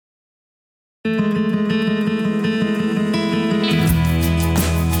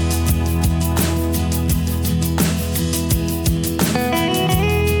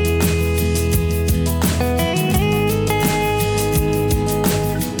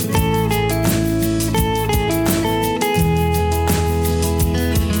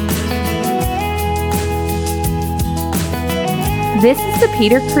This is the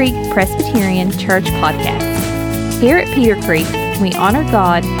Peter Creek Presbyterian Church podcast. Here at Peter Creek, we honor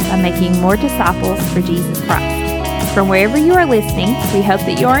God by making more disciples for Jesus Christ. From wherever you are listening, we hope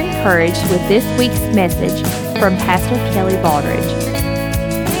that you are encouraged with this week's message from Pastor Kelly Baldridge.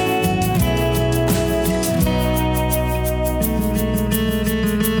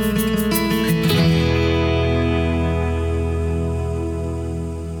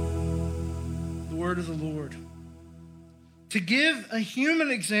 To give a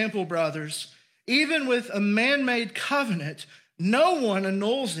human example, brothers, even with a man-made covenant, no one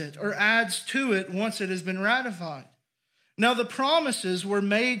annuls it or adds to it once it has been ratified. Now the promises were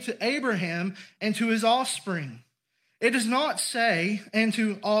made to Abraham and to his offspring. It does not say, and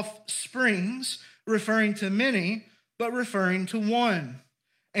to offsprings, referring to many, but referring to one,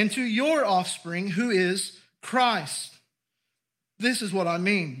 and to your offspring, who is Christ. This is what I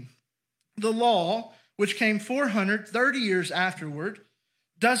mean. The law, which came 430 years afterward,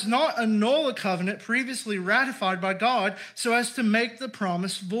 does not annul a covenant previously ratified by God so as to make the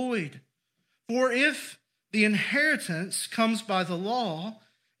promise void. For if the inheritance comes by the law,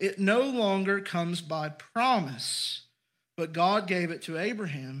 it no longer comes by promise, but God gave it to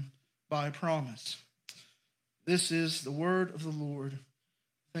Abraham by promise. This is the word of the Lord.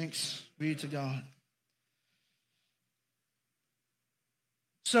 Thanks be to God.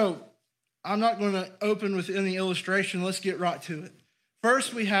 So, I'm not going to open with any illustration. Let's get right to it.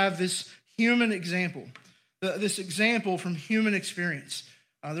 First, we have this human example, this example from human experience.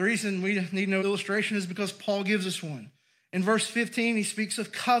 The reason we need no illustration is because Paul gives us one. In verse 15, he speaks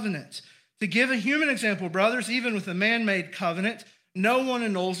of covenant. To give a human example, brothers, even with a man-made covenant, no one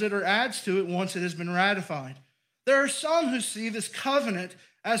annuls it or adds to it once it has been ratified. There are some who see this covenant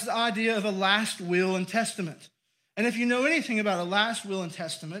as the idea of a last will and testament. And if you know anything about a last will and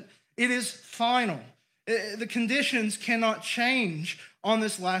testament, it is final. The conditions cannot change on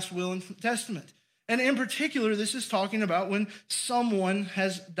this last will and testament. And in particular, this is talking about when someone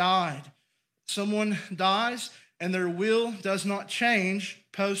has died. Someone dies and their will does not change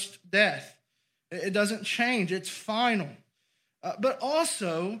post-death. It doesn't change. It's final. But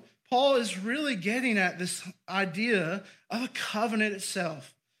also, Paul is really getting at this idea of a covenant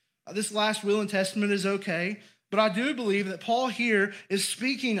itself. This last will and testament is okay. But I do believe that Paul here is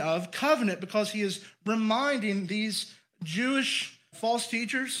speaking of covenant because he is reminding these Jewish false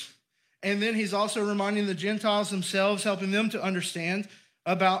teachers, and then he's also reminding the Gentiles themselves, helping them to understand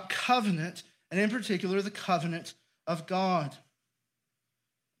about covenant, and in particular, the covenant of God.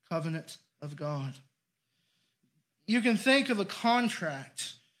 Covenant of God. You can think of a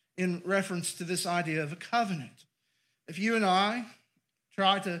contract in reference to this idea of a covenant. If you and I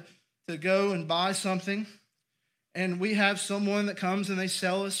try to go and buy something, and we have someone that comes and they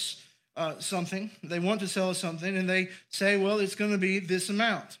sell us something. They want to sell us something, and they say, well, it's going to be this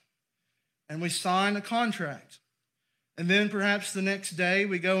amount. And we sign a contract. And then perhaps the next day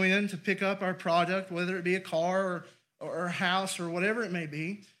we go in to pick up our product, whether it be a car or a house or whatever it may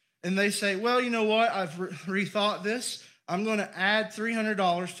be. And they say, well, you know what? I've rethought this. I'm going to add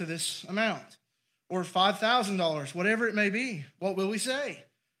 $300 to this amount, or $5,000, whatever it may be. What will we say?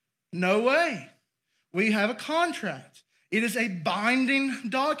 No way. We have a contract. It is a binding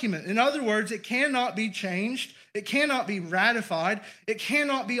document. In other words, it cannot be changed. It cannot be ratified. It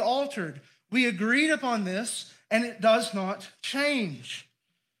cannot be altered. We agreed upon this, and it does not change.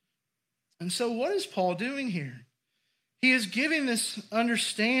 And so what is Paul doing here? He is giving this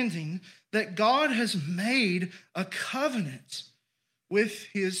understanding that God has made a covenant with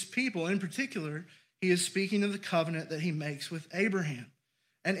his people. In particular, he is speaking of the covenant that he makes with Abraham.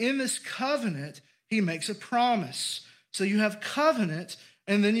 And in this covenant, he makes a promise. So you have covenant,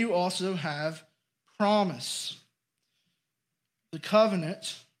 and then you also have promise. The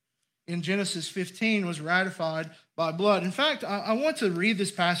covenant in Genesis 15 was ratified by blood. In fact, I want to read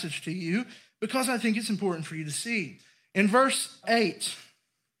this passage to you because I think it's important for you to see. In verse 8,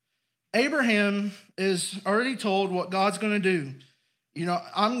 Abraham is already told what God's going to do. You know,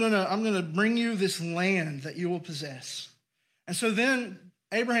 I'm going to bring you this land that you will possess. And so then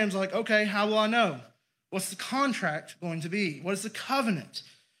Abraham's like, okay, how will I know? What's the contract going to be? What is the covenant?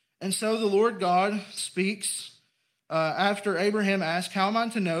 And so the Lord God speaks after Abraham asks, how am I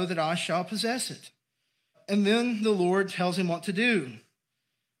to know that I shall possess it? And then the Lord tells him what to do.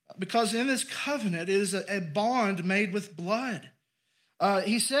 Because in this covenant, it is a bond made with blood.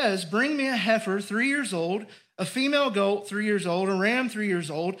 He says, bring me a heifer 3 years old, a female goat 3 years old, a ram 3 years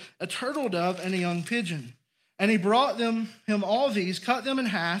old, a turtle dove, and a young pigeon. And he brought him all these, cut them in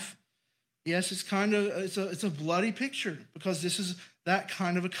half. Yes, it's a bloody picture because this is that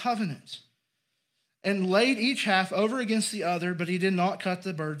kind of a covenant. and laid each half over against the other, but he did not cut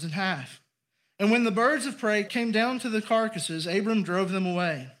the birds in half. And when the birds of prey came down to the carcasses, Abram drove them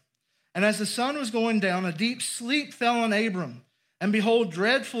away. And as the sun was going down, a deep sleep fell on Abram, and behold,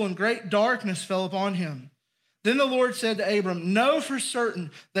 dreadful and great darkness fell upon him. Then the Lord said to Abram, know for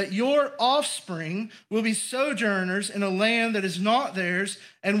certain that your offspring will be sojourners in a land that is not theirs,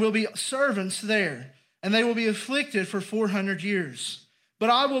 and will be servants there, and they will be afflicted for 400 years. But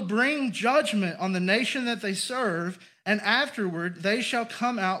I will bring judgment on the nation that they serve, and afterward they shall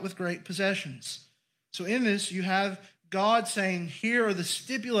come out with great possessions. So in this, you have God saying, here are the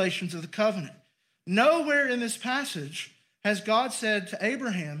stipulations of the covenant. Nowhere in this passage has God said to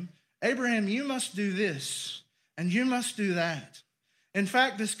Abraham, Abraham, you must do this, and you must do that. In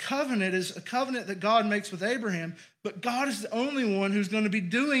fact, this covenant is a covenant that God makes with Abraham, but God is the only one who's going to be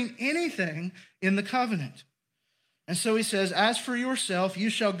doing anything in the covenant. And so he says, as for yourself, you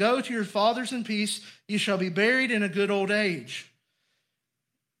shall go to your fathers in peace. You shall be buried in a good old age.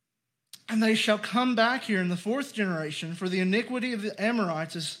 And they shall come back here in the fourth generation, for the iniquity of the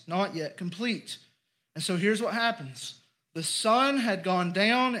Amorites is not yet complete. And so here's what happens. The sun had gone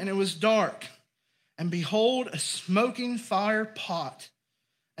down and it was dark. And behold, a smoking fire pot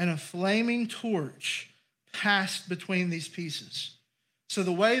and a flaming torch passed between these pieces. So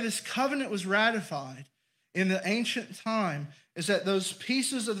the way this covenant was ratified in the ancient time is that those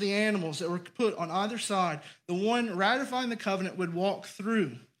pieces of the animals that were put on either side, the one ratifying the covenant would walk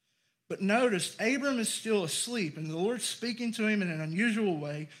through. But notice, Abram is still asleep, and the Lord's speaking to him in an unusual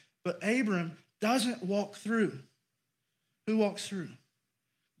way, but Abram doesn't walk through. Who walks through?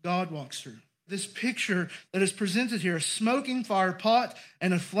 God walks through. This picture that is presented here, a smoking fire pot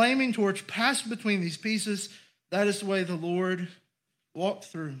and a flaming torch passed between these pieces, that is the way the Lord walked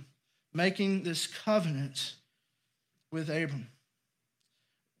through, making this covenant with Abram.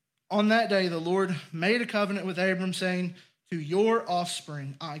 On that day, the Lord made a covenant with Abram, saying, to your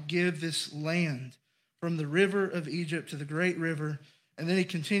offspring I give this land, from the river of Egypt to the great river. And then he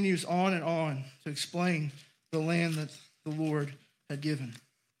continues on and on to explain the land that the Lord had given.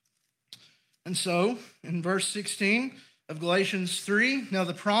 And so, in verse 16 of Galatians 3, now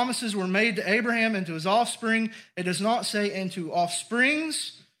the promises were made to Abraham and to his offspring. It does not say, and to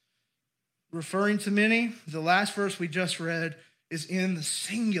offsprings, referring to many. The last verse we just read is in the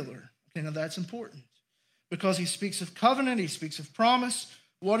singular. Okay, now that's important, because he speaks of covenant, he speaks of promise.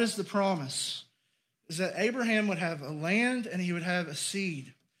 What is the promise? Is that Abraham would have a land and he would have a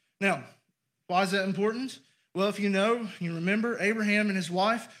seed. Now, why is that important? Well, if you know, you remember, Abraham and his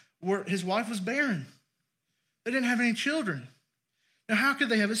wife was barren. They didn't have any children. Now, how could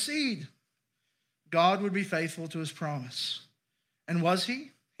they have a seed? God would be faithful to his promise. And was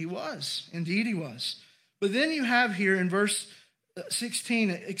he? He was. Indeed, he was. But then you have here in verse 16,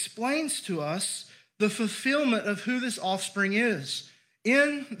 it explains to us the fulfillment of who this offspring is.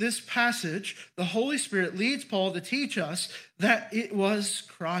 In this passage, the Holy Spirit leads Paul to teach us that it was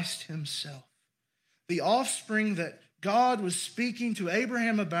Christ himself. The offspring that God was speaking to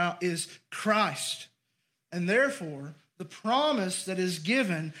Abraham about is Christ. And therefore, the promise that is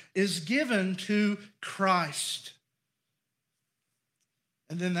given to Christ.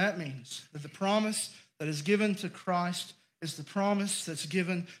 And then that means that the promise that is given to Christ is the promise that's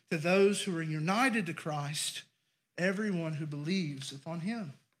given to those who are united to Christ, everyone who believes upon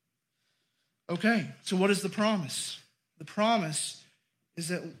him. Okay, so what is the promise? The promise is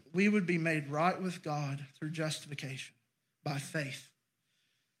that we would be made right with God through justification by faith.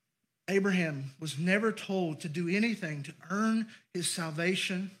 Abraham was never told to do anything to earn his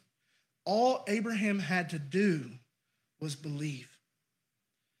salvation. All Abraham had to do was believe.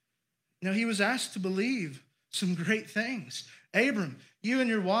 Now, he was asked to believe some great things. Abram, you and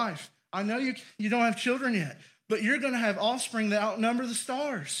your wife, I know you don't have children yet, but you're going to have offspring that outnumber the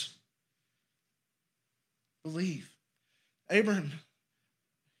stars. Believe. Abraham,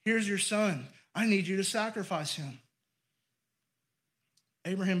 here's your son. I need you to sacrifice him.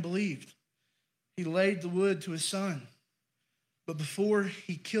 Abraham believed. He laid the wood to his son. But before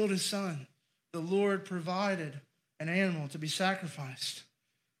he killed his son, the Lord provided an animal to be sacrificed.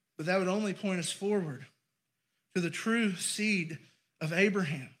 But that would only point us forward to the true seed of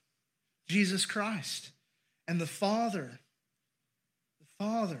Abraham, Jesus Christ. And the Father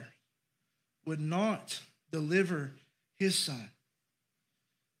would not deliver his son.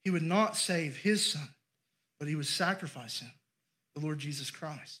 He would not save his son, but he would sacrifice him, the Lord Jesus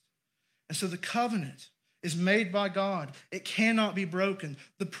Christ. And so the covenant is made by God. It cannot be broken.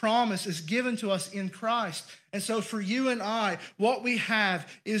 The promise is given to us in Christ. And so for you and I, what we have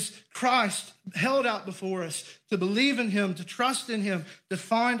is Christ held out before us to believe in him, to trust in him, to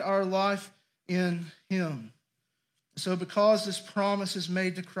find our life in him. So because this promise is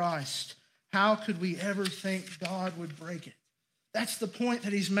made to Christ, how could we ever think God would break it? That's the point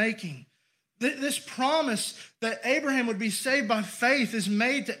that he's making. This promise that Abraham would be saved by faith is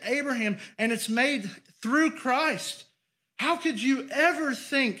made to Abraham, and it's made through Christ. How could you ever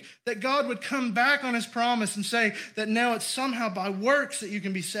think that God would come back on his promise and say that now it's somehow by works that you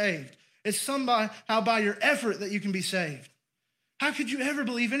can be saved? It's somehow by your effort that you can be saved. How could you ever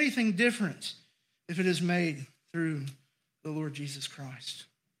believe anything different if it is made through the Lord Jesus Christ?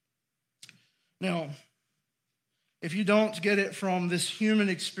 Now, if you don't get it from this human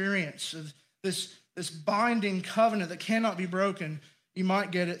experience of this binding covenant that cannot be broken, you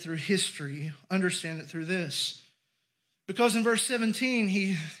might get it through history. Understand it through this. Because in verse 17,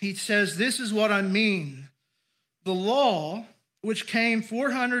 he says, this is what I mean. The law, which came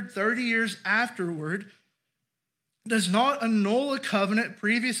 430 years afterward, does not annul a covenant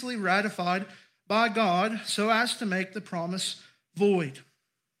previously ratified by God so as to make the promise void.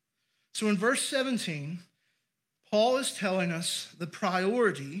 So in verse 17, Paul is telling us the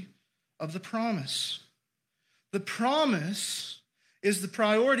priority of the promise. The promise is the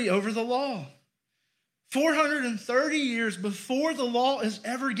priority over the law. 430 years before the law is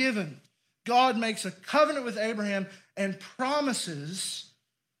ever given, God makes a covenant with Abraham and promises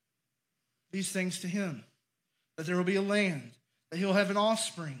these things to him. That there will be a land, that he'll have an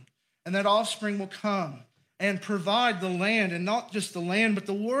offspring, and that offspring will come and provide the land, and not just the land, but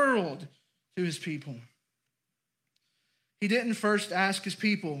the world to his people. He didn't first ask his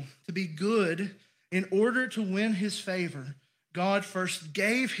people to be good in order to win his favor. God first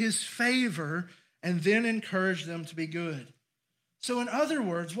gave his favor and then encouraged them to be good. So in other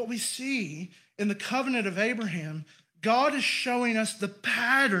words, what we see in the covenant of Abraham, God is showing us the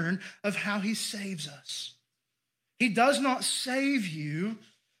pattern of how he saves us. He does not save you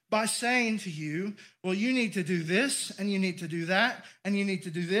by saying to you, well, you need to do this, and you need to do that, and you need to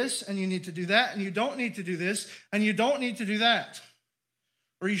do this, and you need to do that, and you don't need to do this, and you don't need to do that.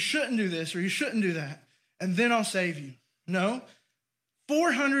 Or you shouldn't do this, or you shouldn't do that, and then I'll save you. No.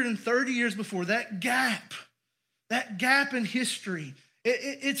 430 years before, that gap in history,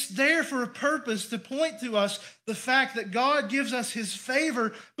 it's there for a purpose to point to us the fact that God gives us his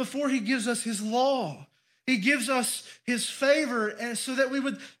favor before he gives us his law. He gives us his favor so that we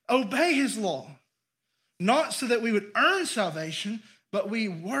would obey his law. Not so that we would earn salvation, but we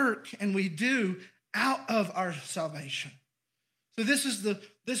work and we do out of our salvation. So this is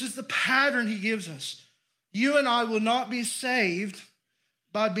the pattern he gives us. You and I will not be saved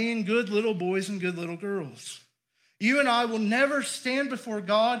by being good little boys and good little girls. You and I will never stand before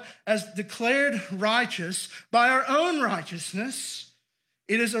God as declared righteous by our own righteousness.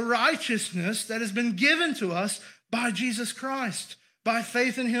 It is a righteousness that has been given to us by Jesus Christ, by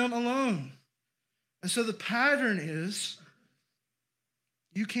faith in him alone. And so the pattern is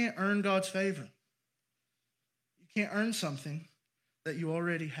you can't earn God's favor. You can't earn something that you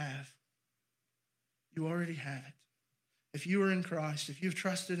already have. You already have it. If you are in Christ, if you've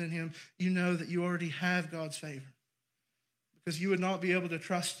trusted in him, you know that you already have God's favor. Because you would not be able to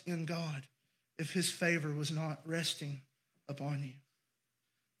trust in God if his favor was not resting upon you.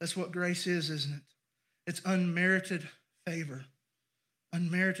 That's what grace is, isn't it? It's unmerited favor.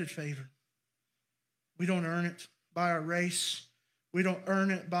 Unmerited favor. We don't earn it by our race. We don't earn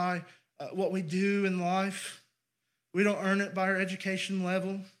it by what we do in life. We don't earn it by our education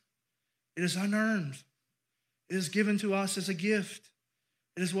level. It is unearned. It is given to us as a gift.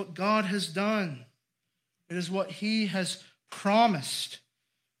 It is what God has done. It is what he has promised.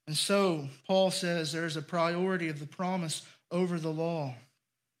 And so Paul says there's a priority of the promise over the law.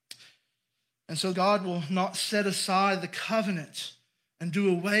 And so God will not set aside the covenant and do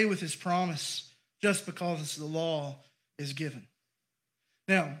away with his promise just because the law is given.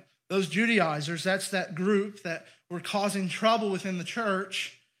 Now, those Judaizers, that's that group that were causing trouble within the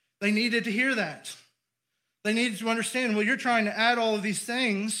church, they needed to hear that. They needed to understand, well, you're trying to add all of these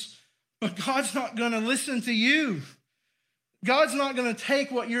things, but God's not going to listen to you. God's not going to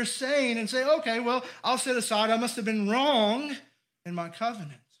take what you're saying and say, okay, well, I'll set aside. I must have been wrong in my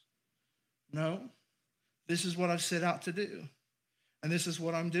covenant. No, this is what I've set out to do. And this is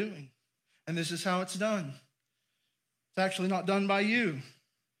what I'm doing. And this is how it's done. It's actually not done by you.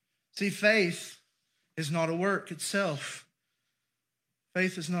 See, faith is not a work itself.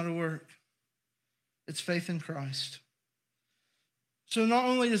 Faith is not a work. It's faith in Christ. So not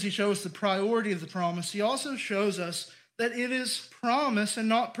only does he show us the priority of the promise, he also shows us that it is promise and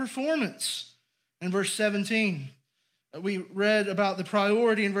not performance. In verse 17, we read about the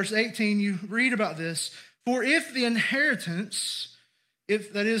priority. In verse 18, you read about this. For if the inheritance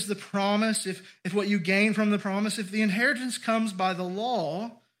if that is the promise, if what you gain from the promise, if the inheritance comes by the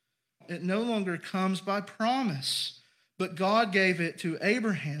law, it no longer comes by promise, but God gave it to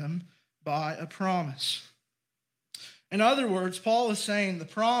Abraham by a promise. In other words, Paul is saying the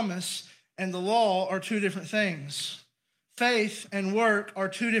promise and the law are two different things. Faith and work are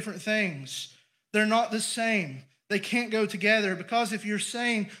two different things. They're not the same. They can't go together, because if you're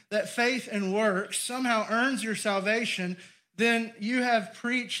saying that faith and work somehow earns your salvation, then you have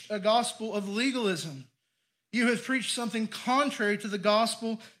preached a gospel of legalism. You have preached something contrary to the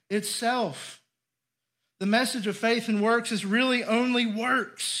gospel itself. The message of faith and works is really only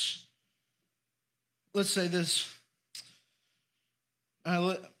works. Let's say this.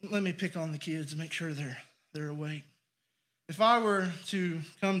 Let me pick on the kids and make sure they're awake. If I were to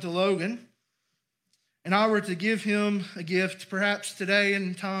come to Logan and I were to give him a gift, perhaps today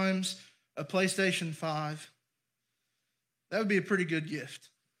in times, a PlayStation 5, that would be a pretty good gift,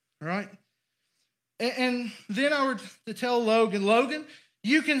 right? And then I were to tell Logan,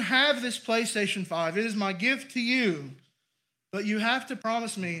 you can have this PlayStation 5. It is my gift to you, but you have to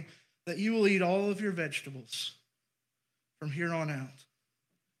promise me that you will eat all of your vegetables from here on out,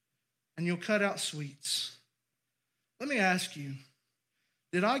 and you'll cut out sweets. Let me ask you,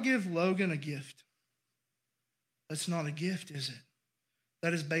 did I give Logan a gift? That's not a gift, is it?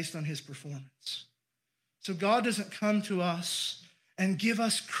 That is based on his performance. So God doesn't come to us and give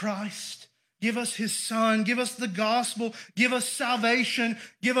us Christ, give us his son, give us the gospel, give us salvation,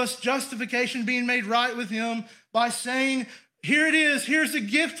 give us justification, being made right with him by saying, here it is, here's a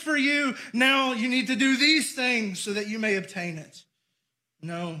gift for you. Now you need to do these things so that you may obtain it.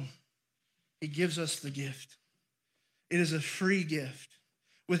 No, he gives us the gift. It is a free gift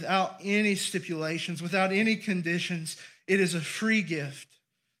without any stipulations, without any conditions. It is a free gift,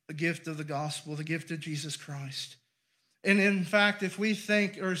 the gift of the gospel, the gift of Jesus Christ. And in fact, if we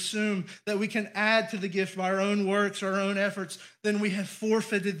think or assume that we can add to the gift by our own works, our own efforts, then we have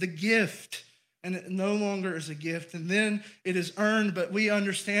forfeited the gift, and it no longer is a gift. And then it is earned, but we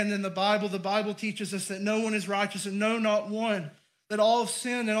understand in the Bible teaches us that no one is righteous and no, not one, that all have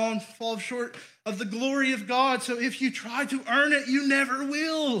sinned and all fall short of the glory of God. So if you try to earn it, you never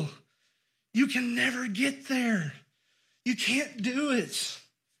will. You can never get there. You can't do it.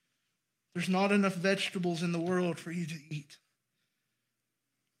 There's not enough vegetables in the world for you to eat.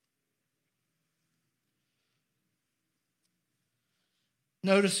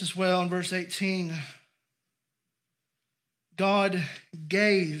 Notice as well in verse 18, God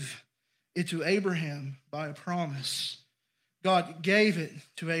gave it to Abraham by a promise. God gave it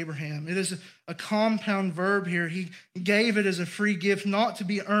to Abraham. It is a compound verb here. He gave it as a free gift, not to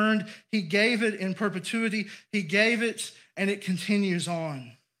be earned. He gave it in perpetuity. He gave it, and it continues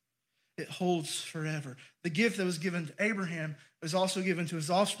on. It holds forever. The gift that was given to Abraham was also given to his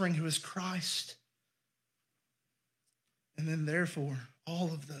offspring, who is Christ. And then, therefore,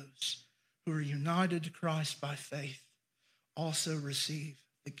 all of those who are united to Christ by faith also receive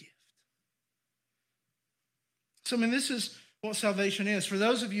the gift. So, this is what salvation is. For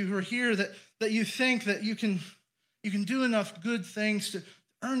those of you who are here that you think that you can do enough good things to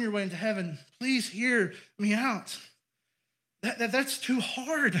earn your way into heaven, please hear me out. That's too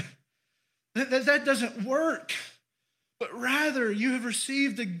hard. That doesn't work. But rather, you have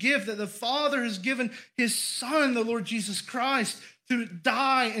received a gift that the Father has given his Son, the Lord Jesus Christ, to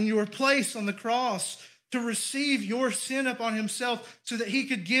die in your place on the cross, to receive your sin upon himself so that he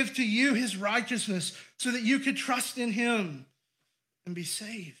could give to you his righteousness, so that you could trust in him and be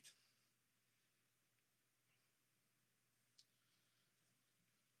saved.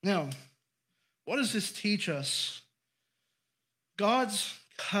 Now, what does this teach us? God's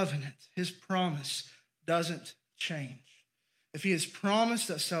covenant, his promise, doesn't change. If he has promised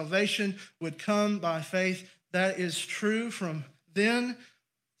that salvation would come by faith, that is true from then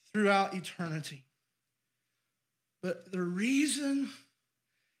throughout eternity. But the reason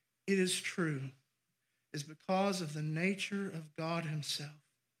it is true is because of the nature of God himself.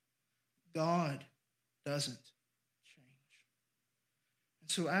 God doesn't change. And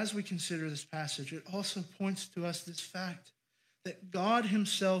so as we consider this passage, it also points to us this fact that God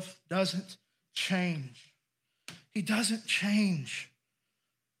himself doesn't change. He doesn't change.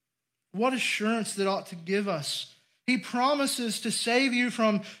 What assurance that ought to give us. He promises to save you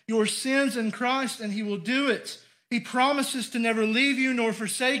from your sins in Christ, and he will do it. He promises to never leave you nor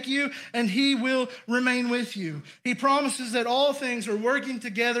forsake you, and he will remain with you. He promises that all things are working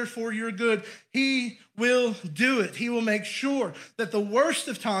together for your good. He will do it. He will make sure that the worst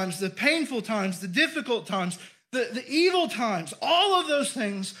of times, the painful times, the difficult times, the evil times, all of those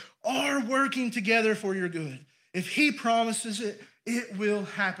things are working together for your good. If he promises it, It will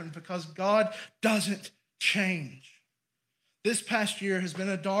happen because God doesn't change. This past year has been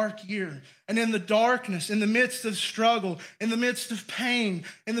a dark year. And in the darkness, in the midst of struggle, in the midst of pain,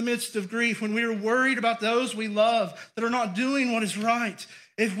 in the midst of grief, when we are worried about those we love that are not doing what is right,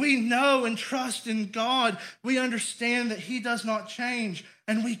 if we know and trust in God, we understand that He does not change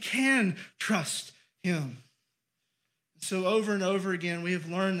and we can trust Him. So over and over again, we have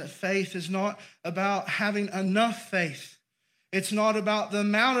learned that faith is not about having enough faith. It's not about the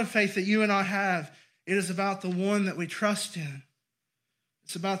amount of faith that you and I have. It is about the one that we trust in.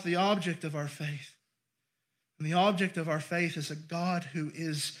 It's about the object of our faith. And the object of our faith is a God who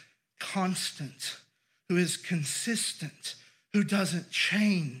is constant, who is consistent, who doesn't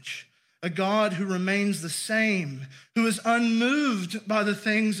change. A God who remains the same, who is unmoved by the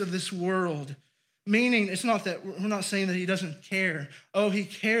things of this world. Meaning, it's not that we're not saying that He doesn't care. Oh, He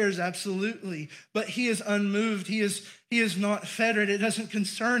cares, absolutely. But He is unmoved. He is not fettered. It doesn't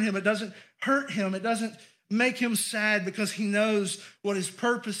concern Him. It doesn't hurt Him. It doesn't make Him sad because He knows what His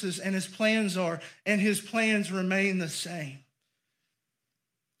purposes and His plans are, and His plans remain the same.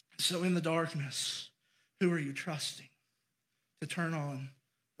 So in the darkness, who are you trusting to turn on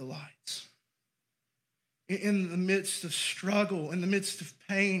the lights? In the midst of struggle, in the midst of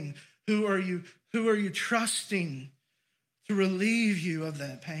pain, who are you trusting to relieve you of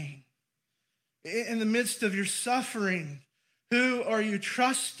that pain? In the midst of your suffering, who are you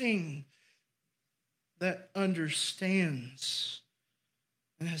trusting that understands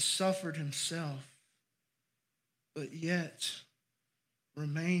and has suffered himself, but yet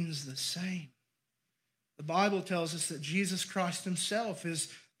remains the same? The Bible tells us that Jesus Christ Himself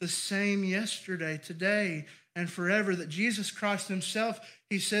is the same yesterday, today, and forever. That Jesus Christ Himself,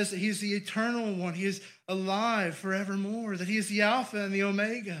 He says that He's the eternal one. He is alive forevermore. That He is the Alpha and the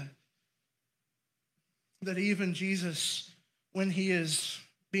Omega. That even Jesus, when He is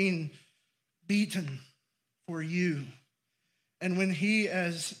being beaten for you, and when He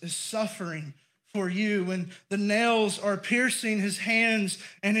is suffering for you, when the nails are piercing His hands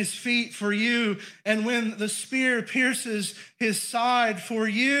and His feet for you, and when the spear pierces His side for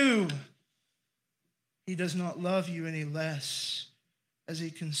you, He does not love you any less as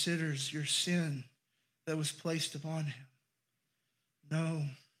He considers your sin that was placed upon Him. No.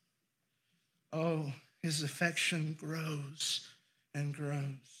 Oh, His affection grows and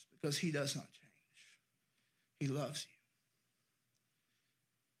grows because He does not change. He loves you.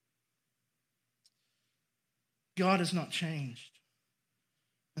 God has not changed.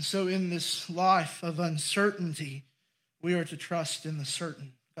 And so in this life of uncertainty, we are to trust in the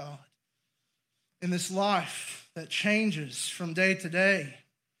certain God. In this life that changes from day to day,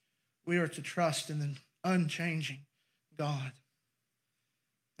 we are to trust in the unchanging God.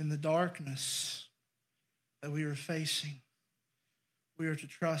 In the darkness that we are facing, we are to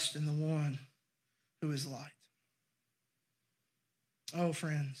trust in the one who is light. Oh,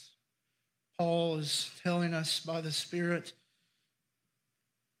 friends, Paul is telling us by the Spirit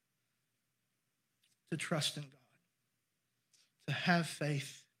to trust in God, to have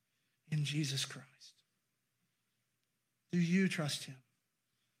faith in Jesus Christ. Do you trust Him?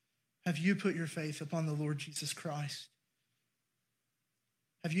 Have you put your faith upon the Lord Jesus Christ?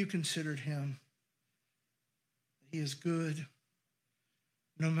 Have you considered Him? He is good.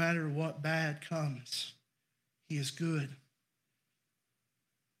 No matter what bad comes, He is good.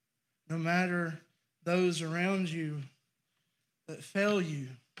 No matter those around you that fail you,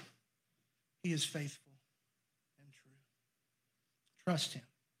 He is faithful and true. Trust Him.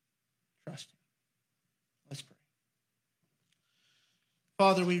 Trust Him. Let's pray.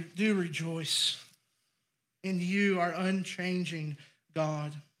 Father, we do rejoice in You, our unchanging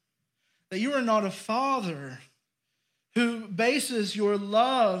God, that You are not a father who bases Your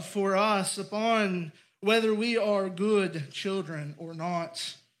love for us upon whether we are good children or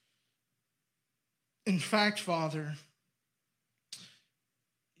not. In fact, Father,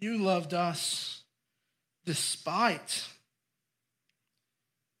 You loved us despite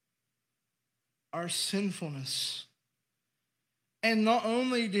our sinfulness. And not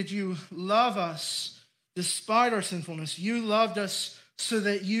only did You love us despite our sinfulness, You loved us so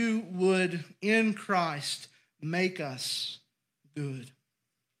that You would, in Christ, make us good.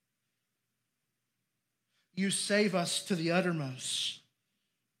 You save us to the uttermost.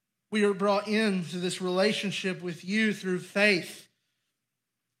 We are brought into this relationship with You through faith,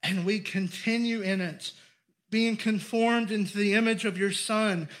 and we continue in it, being conformed into the image of Your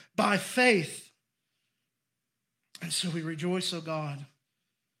Son by faith. And so we rejoice, O God,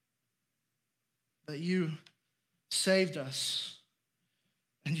 that You saved us,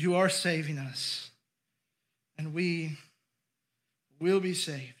 and You are saving us, and we will be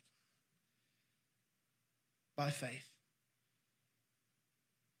saved by faith.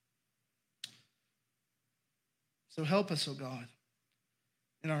 So help us, O God,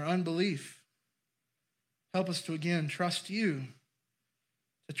 in our unbelief. Help us to again trust you,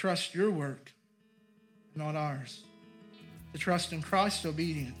 to trust your work, not ours, to trust in Christ's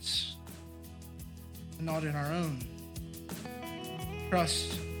obedience and not in our own.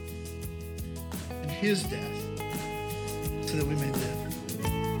 Trust in his death so that we may live.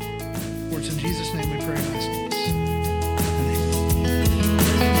 For it's in Jesus' name we pray and ask this. Amen.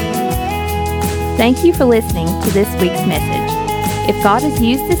 Thank you for listening to this week's message. If God has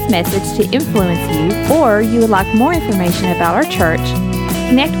used this message to influence you, or you would like more information about our church,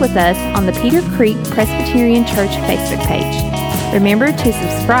 connect with us on the Peter Creek Presbyterian Church Facebook page. Remember to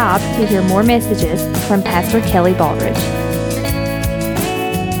subscribe to hear more messages from Pastor Kelly Baldridge.